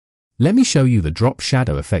Let me show you the drop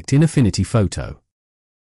shadow effect in Affinity Photo.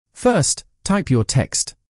 First, type your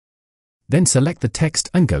text. Then select the text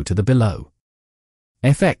and go to the below.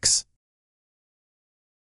 FX.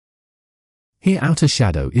 Here outer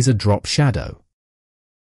shadow is a drop shadow.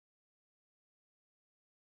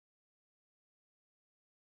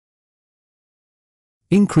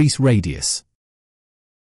 Increase radius.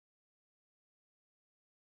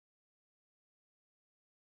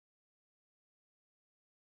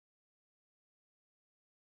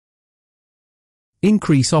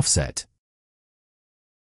 Increase offset.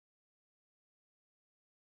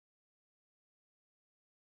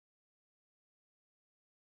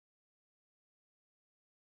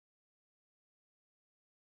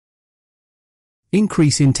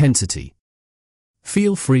 Increase intensity.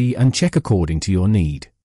 Feel free and check according to your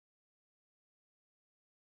need.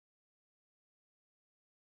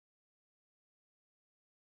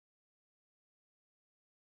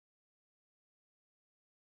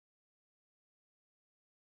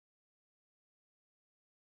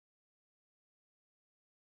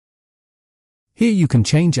 Here you can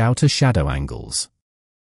change outer shadow angles.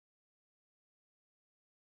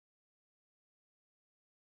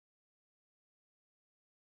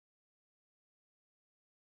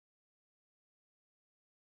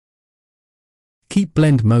 Keep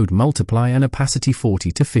blend mode multiply and opacity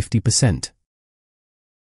 40 to 50%.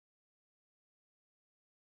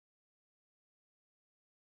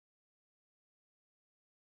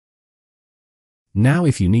 Now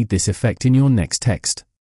if you need this effect in your next text,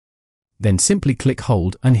 then simply click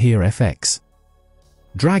hold and here FX.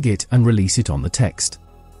 Drag it and release it on the text.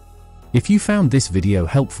 If you found this video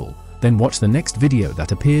helpful, then watch the next video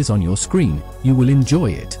that appears on your screen, you will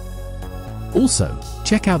enjoy it. Also,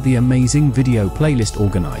 check out the amazing video playlist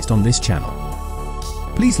organized on this channel.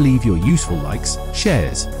 Please leave your useful likes,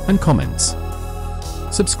 shares, and comments.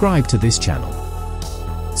 Subscribe to this channel.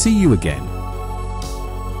 See you again.